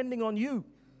depending on you.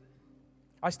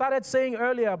 I started saying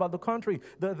earlier about the country,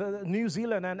 the New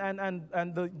Zealand and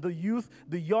the youth,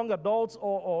 the young adults,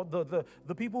 or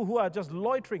the people who are just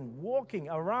loitering, walking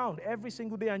around every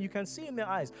single day, and you can see in their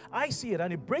eyes. I see it,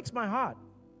 and it breaks my heart.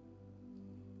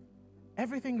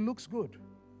 Everything looks good.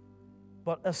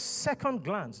 But a second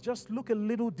glance, just look a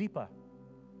little deeper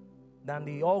than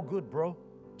the all good, bro.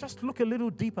 Just look a little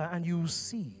deeper, and you will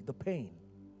see the pain.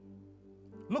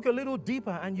 Look a little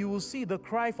deeper, and you will see the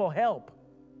cry for help.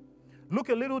 Look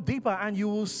a little deeper and you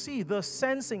will see the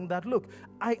sensing that, look,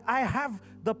 I have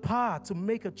the power to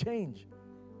make a change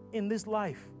in this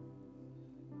life.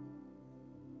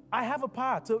 I have a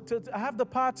power I have the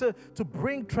power to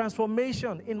bring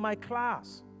transformation in my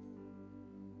class.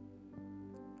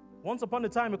 Once upon a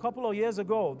time, a couple of years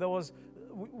ago,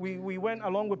 we went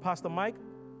along with Pastor Mike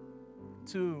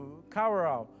to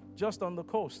Kawarau, just on the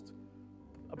coast,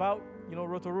 about,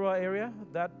 Rotorua area,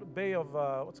 that bay of,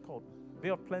 what's it called? Bay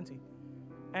of Plenty.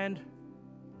 And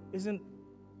isn't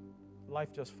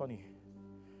life just funny?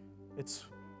 It's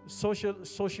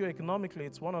socioeconomically,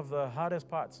 it's one of the hardest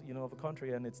parts, of the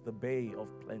country, and it's the Bay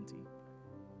of Plenty.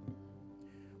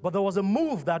 But there was a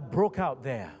move that broke out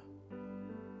there.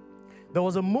 There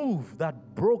was a move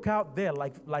that broke out there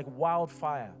like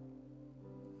wildfire.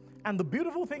 And the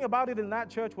beautiful thing about it in that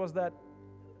church was that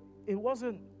it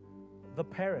wasn't the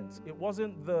parents, it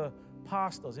wasn't the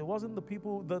pastors, it wasn't the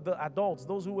people, the adults,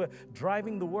 those who were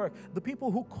driving the work. The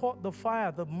people who caught the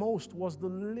fire the most was the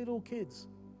little kids.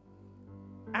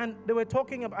 And they were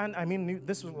talking about, and I mean,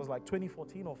 this was like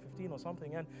 2014 or 15 or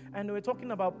something, and they were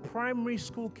talking about primary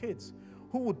school kids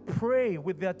who would pray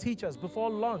with their teachers before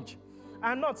lunch.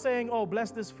 I'm not saying, oh, bless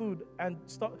this food, and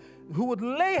stop, who would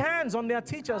lay hands on their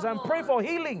teachers and pray for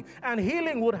healing, and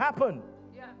healing would happen.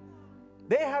 Yeah.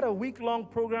 They had a week-long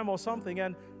program or something,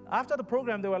 and after the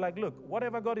program, they were like, look,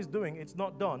 whatever God is doing, it's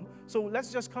not done. So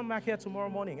let's just come back here tomorrow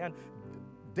morning. And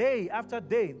day after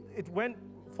day, it went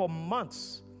for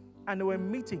months. And they were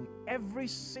meeting every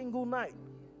single night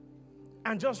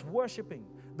and just worshiping.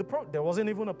 There wasn't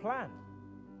even a plan.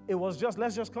 It was just,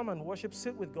 let's just come and worship,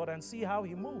 sit with God and see how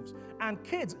He moves. And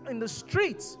kids in the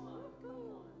streets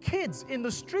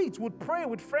would pray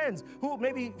with friends who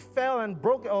maybe fell and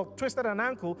broke or twisted an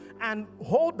ankle and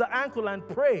hold the ankle and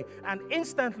pray. And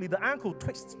instantly the ankle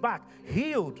twists back,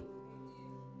 healed.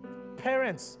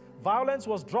 Parents, violence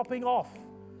was dropping off.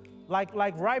 Like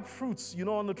ripe fruits,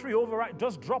 on the tree, overripe,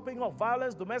 just dropping off.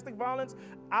 Violence, domestic violence,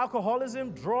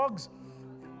 alcoholism, drugs.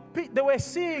 They were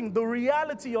seeing the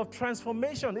reality of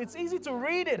transformation. It's easy to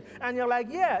read it, and you're like,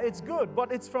 yeah, it's good.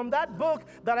 But it's from that book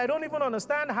that I don't even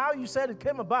understand how you said it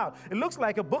came about. It looks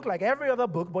like a book like every other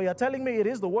book, but you're telling me it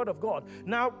is the Word of God.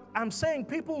 Now, I'm saying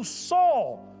people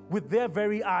saw with their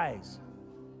very eyes.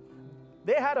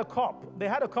 They had a cop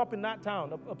in that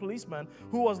town, a policeman,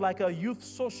 who was like a youth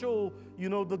social,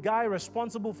 the guy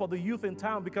responsible for the youth in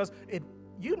town, because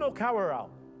Kawarau.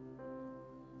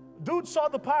 Dude saw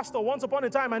the pastor once upon a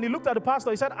time, and he looked at the pastor.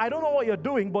 He said, I don't know what you're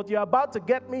doing, but you're about to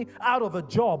get me out of a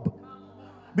job,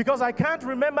 because I can't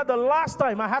remember the last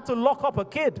time I had to lock up a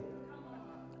kid.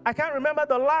 I can't remember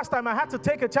the last time I had to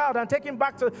take a child and take him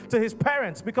back to his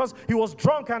parents because he was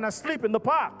drunk and asleep in the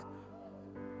park.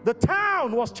 The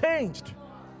town was changed.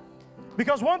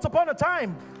 Because once upon a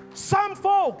time, some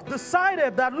folk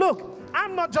decided that, look,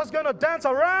 I'm not just going to dance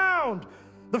around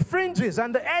the fringes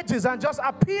and the edges and just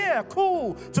appear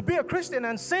cool to be a Christian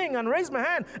and sing and raise my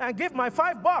hand and give my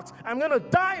 $5. I'm going to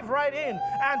dive right in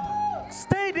and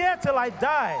stay there till I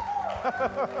die.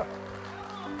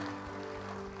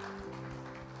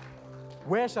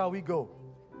 Where shall we go?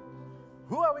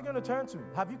 Who are we going to turn to?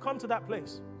 Have you come to that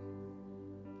place?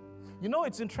 You know,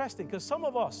 it's interesting because some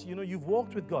of us, you know, you've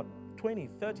walked with God 20,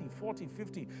 30, 40,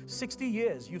 50, 60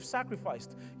 years. You've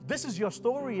sacrificed. This is your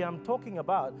story I'm talking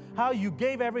about, how you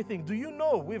gave everything. Do you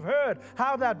know, we've heard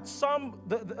how that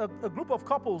a group of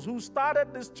couples who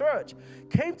started this church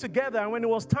came together, and when it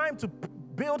was time to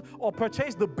build or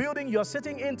purchase the building you're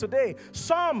sitting in today,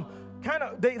 some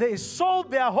they sold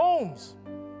their homes.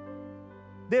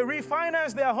 They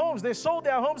refinanced their homes. They sold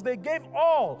their homes. They gave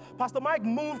all. Pastor Mike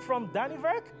moved from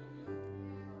Dannyverk.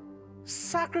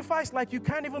 Sacrifice like you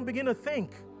can't even begin to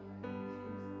think.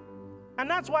 And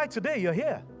that's why today you're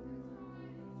here.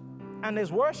 And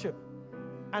there's worship.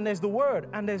 And there's the word.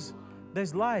 And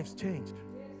there's lives changed.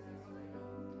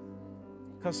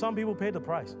 Because some people paid the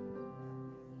price.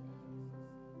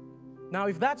 Now,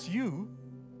 if that's you,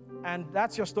 and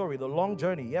that's your story, the long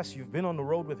journey, yes, you've been on the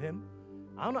road with him,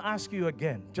 I want to ask you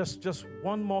again, just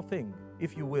one more thing,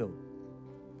 if you will.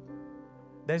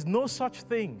 There's no such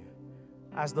thing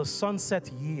as the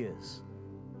sunset years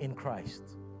in Christ.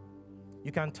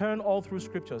 You can turn all through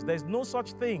scriptures. There's no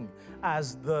such thing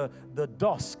as the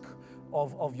dusk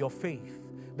of your faith.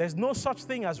 There's no such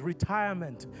thing as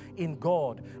retirement in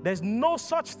God. There's no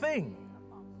such thing.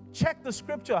 Check the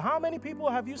scripture. How many people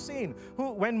have you seen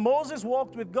who, when Moses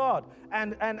walked with God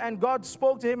and God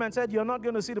spoke to him and said, you're not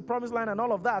going to see the promised land and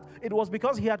all of that, it was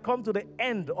because he had come to the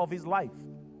end of his life.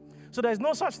 So there's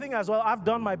no such thing as, well, I've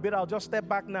done my bit, I'll just step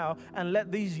back now and let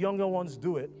these younger ones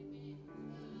do it.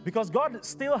 Because God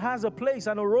still has a place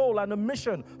and a role and a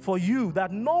mission for you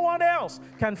that no one else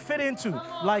can fit into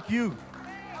like you.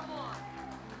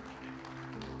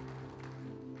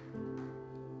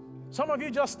 Some of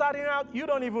you just starting out, you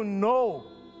don't even know.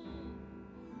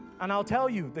 And I'll tell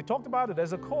you, they talked about it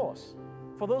as a course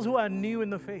for those who are new in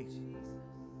the faith.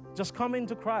 Just come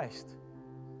into Christ.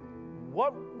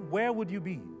 Where would you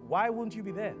be? Why wouldn't you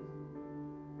be there?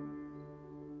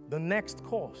 The next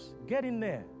course. Get in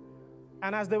there.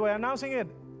 And as they were announcing it,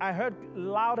 I heard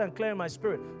loud and clear in my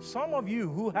spirit, some of you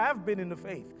who have been in the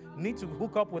faith need to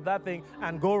hook up with that thing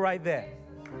and go right there.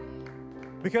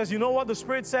 Because you know what the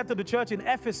Spirit said to the church in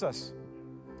Ephesus?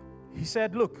 He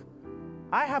said, look,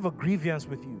 I have a grievance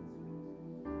with you.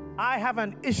 I have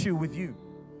an issue with you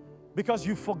because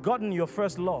you've forgotten your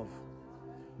first love.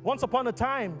 Once upon a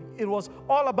time, it was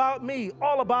all about me,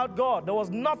 all about God. There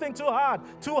was nothing too hard,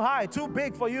 too high, too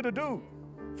big for you to do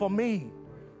for me.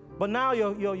 But now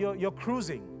you're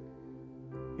cruising.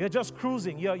 You're just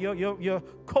cruising. You're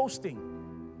coasting.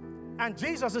 And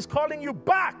Jesus is calling you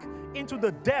back into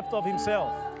the depth of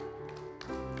himself.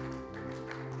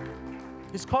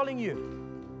 He's calling you.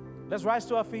 Let's rise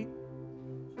to our feet.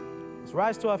 Let's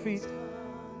rise to our feet.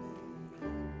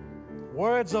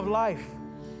 Words of life.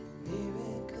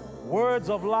 Words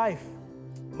of life.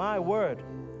 My word.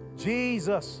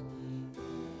 Jesus.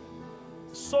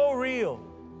 So real.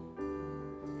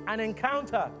 An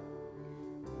encounter.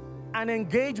 An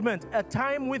engagement. A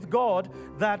time with God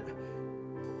that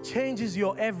changes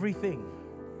your everything.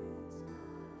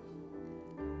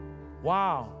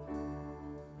 Wow.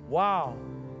 Wow.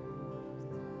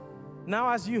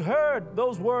 Now, as you heard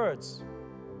those words,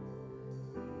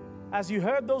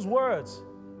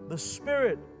 the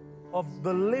Spirit of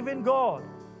the living God,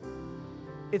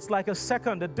 it's like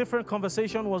a different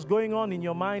conversation was going on in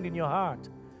your mind, in your heart.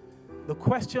 The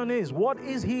question is, what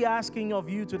is he asking of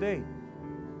you today?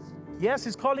 Yes,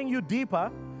 he's calling you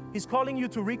deeper. He's calling you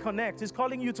to reconnect. He's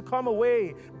calling you to come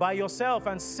away by yourself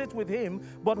and sit with him.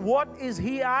 But what is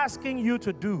he asking you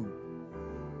to do?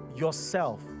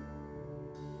 Yourself.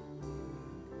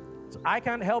 So I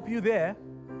can't help you there,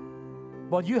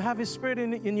 but you have his Spirit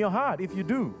in your heart if you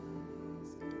do.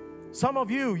 Some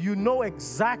of you, you know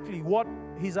exactly what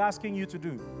he's asking you to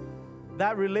do.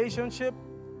 That relationship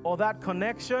or that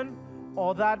connection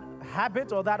or that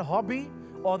habit or that hobby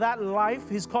or that life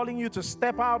he's calling you to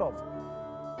step out of.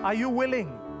 Are you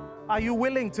willing? Are you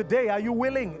willing today? Are you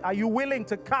willing? Are you willing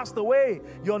to cast away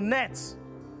your nets?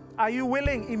 Are you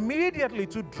willing immediately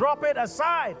to drop it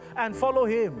aside and follow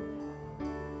him?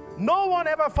 No one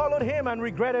ever followed him and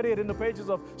regretted it in the pages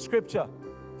of Scripture.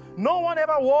 No one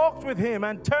ever walked with him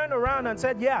and turned around and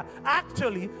said, yeah,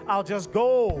 actually, I'll just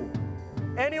go.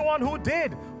 Anyone who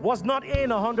did was not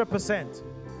in 100%.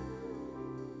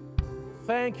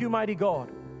 Thank you, mighty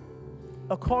God.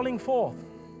 A calling forth.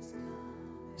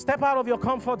 Step out of your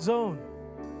comfort zone.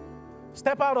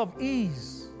 Step out of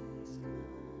ease.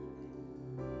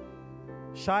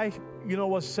 Shai,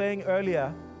 was saying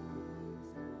earlier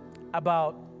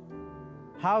about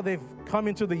how they've come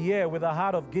into the year with a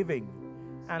heart of giving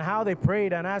and how they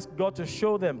prayed and asked God to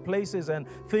show them places and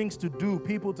things to do,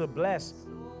 people to bless.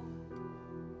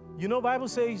 Bible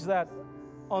says that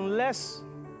unless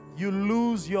you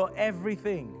lose your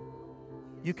everything.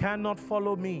 You cannot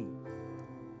follow me.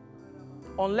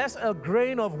 Unless a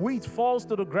grain of wheat falls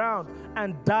to the ground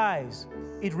and dies,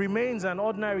 it remains an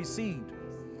ordinary seed.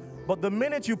 But the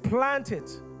minute you plant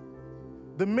it,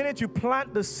 the minute you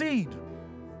plant the seed,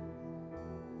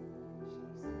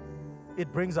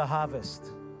 it brings a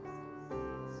harvest.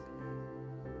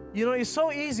 You know, it's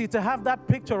so easy to have that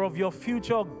picture of your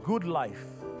future good life.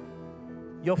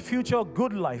 Your future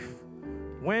good life.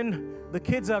 When the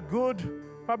kids are good,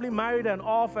 probably married and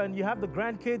off, and you have the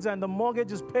grandkids and the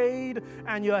mortgage is paid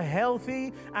and you're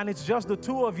healthy and it's just the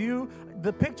two of you.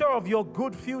 The picture of your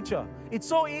good future. It's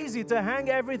so easy to hang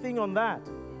everything on that.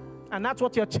 And that's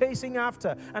what you're chasing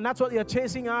after. And that's what you're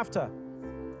chasing after.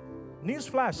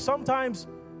 Newsflash, sometimes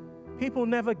people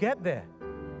never get there.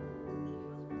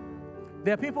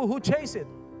 There are people who chase it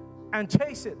and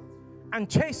chase it and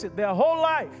chase it their whole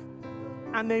life.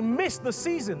 And they miss the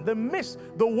season. They miss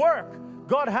the work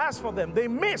God has for them. They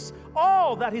miss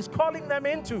all that He's calling them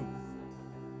into.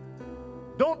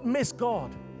 Don't miss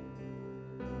God.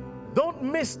 Don't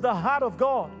miss the heart of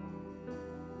God.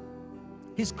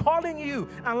 He's calling you.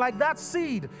 And like that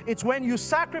seed, it's when you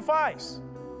sacrifice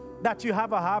that you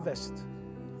have a harvest.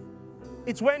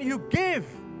 It's when you give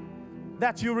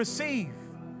that you receive.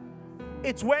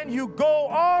 It's when you go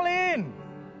all in,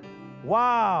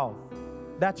 wow,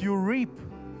 that you reap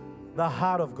the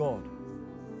heart of God.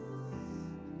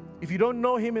 If you don't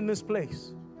know Him in this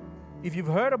place, if you've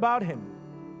heard about Him,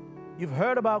 you've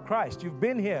heard about Christ, you've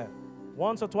been here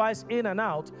once or twice in and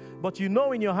out, but you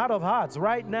know in your heart of hearts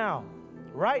right now,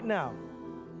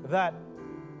 that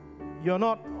you're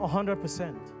not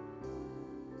 100%.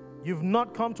 You've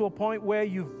not come to a point where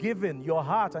you've given your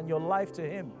heart and your life to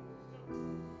Him.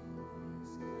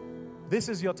 This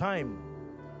is your time.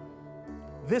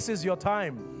 This is your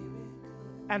time.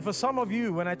 And for some of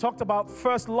you, when I talked about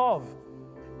first love,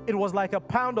 it was like a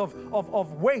pound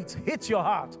of weight hits your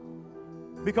heart.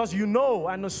 Because you know,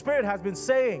 and the Spirit has been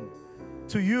saying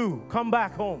to you, come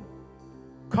back home.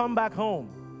 Come back home.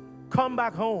 Come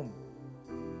back home.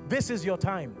 This is your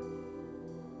time.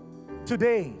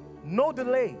 Today, no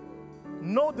delay.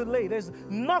 No delay. There's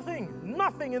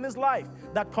nothing in this life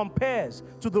that compares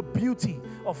to the beauty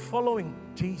of following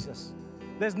Jesus.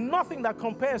 There's nothing that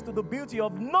compares to the beauty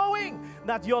of knowing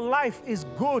that your life is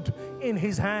good in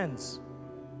His hands.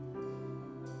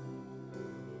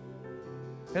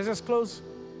 Let's just close,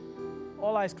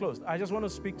 all eyes closed. I just want to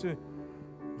speak to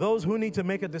those who need to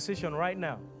make a decision right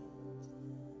now.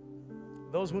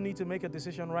 Those who need to make a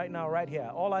decision right now, right here.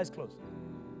 All eyes closed.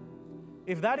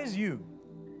 If that is you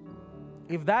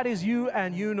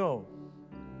and you know,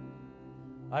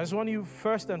 I just want you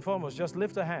first and foremost, just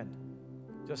lift a hand.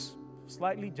 Just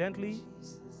slightly, gently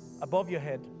above your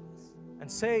head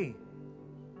and say,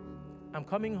 I'm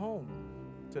coming home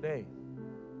today.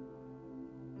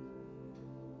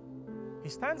 He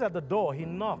stands at the door. He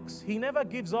knocks. He never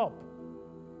gives up.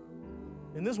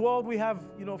 In this world, we have,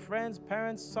 friends,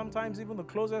 parents, sometimes even the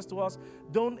closest to us,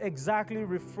 don't exactly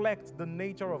reflect the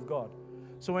nature of God.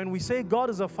 So when we say God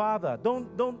is a father,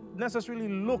 don't necessarily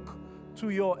look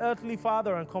to your earthly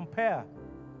father and compare.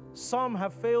 Some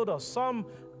have failed us. Some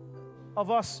of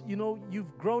us,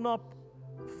 you've grown up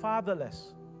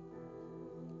fatherless.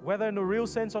 Whether in the real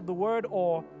sense of the word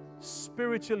or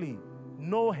spiritually,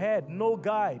 no head, no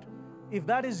guide. If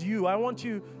that is you, I want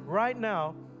you right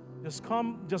now,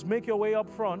 just make your way up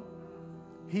front.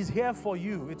 He's here for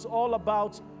you. It's all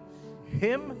about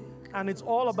Him, and it's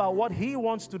all about what He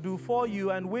wants to do for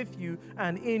you and with you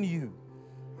and in you.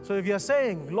 So if you're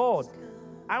saying, Lord,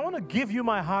 I want to give you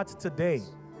my heart today.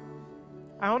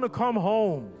 I want to come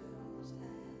home.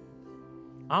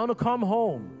 I want to come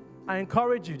home. I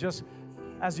encourage you, just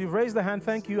as you've raised the hand,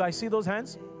 thank you. I see those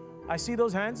hands. I see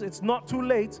those hands. It's not too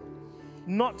late.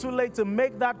 Not too late to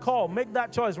make that call, make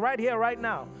that choice right here, right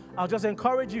now. I'll just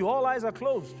encourage you. All eyes are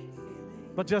closed.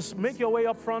 But just make your way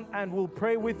up front and we'll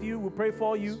pray with you. We'll pray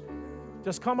for you.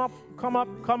 Just come up, come up,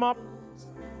 come up,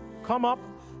 come up,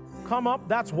 come up.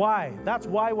 That's why. That's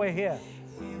why we're here.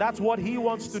 That's what He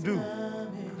wants to do.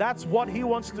 That's what He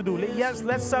wants to do. Yes,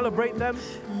 let's celebrate them.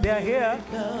 They're here.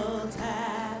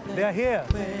 They're here.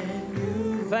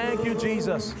 Thank you,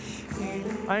 Jesus.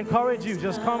 I encourage you,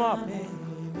 just come up.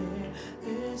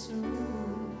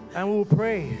 And we'll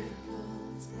pray.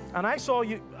 And I saw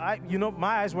you,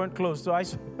 my eyes weren't closed, so I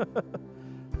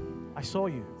saw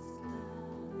you.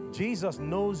 Jesus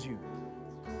knows you.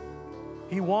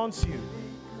 He wants you.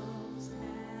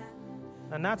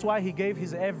 And that's why He gave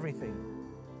His everything.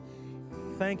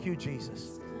 Thank you,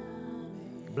 Jesus.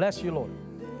 Bless you, Lord.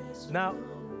 Now,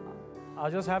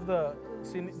 I'll just have the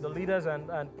leaders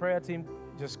and prayer team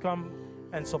just come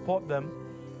and support them.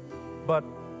 But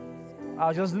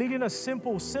I'll just lead in a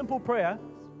simple prayer.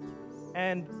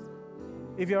 And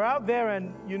if you're out there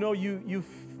and you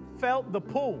felt the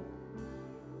pull,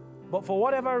 but for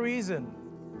whatever reason,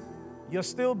 you're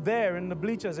still there in the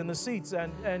bleachers, in the seats,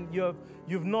 and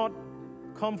you've not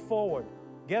come forward,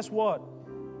 guess what?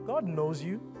 God knows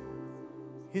you.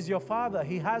 He's your Father.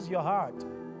 He has your heart.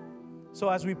 So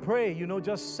as we pray,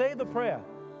 just say the prayer.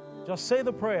 Just say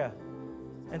the prayer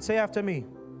and say after me,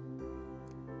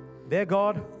 Dear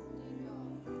God,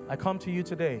 I come to you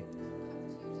today.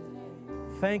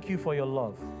 Thank you for your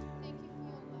love.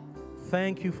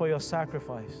 Thank you for your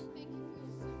sacrifice.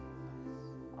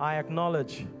 I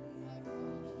acknowledge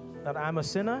that I'm a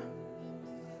sinner.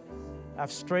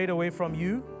 I've strayed away from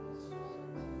you.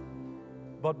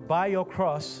 But by your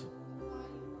cross,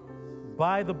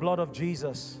 by the blood of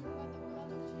Jesus,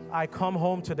 I come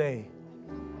home today.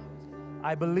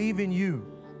 I believe in you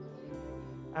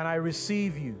and I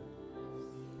receive you.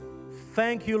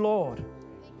 Thank you, Lord,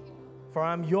 for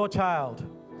I'm your child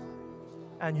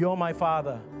and you're my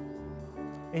Father.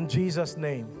 In Jesus'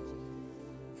 name.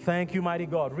 Thank you, mighty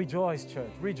God. Rejoice, church.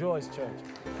 Rejoice, church.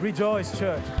 Rejoice,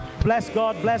 church. Bless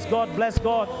God, bless God, bless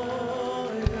God.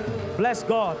 Bless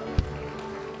God.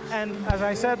 And as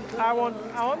I said, I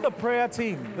want the prayer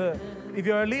team. If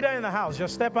you're a leader in the house,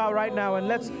 just step out right now and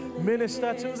let's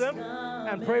minister to them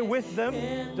and pray with them.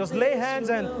 Just lay hands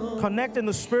and connect in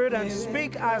the Spirit and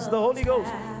speak as the Holy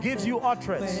Ghost gives you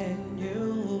utterance.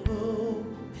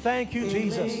 Thank you,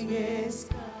 Jesus.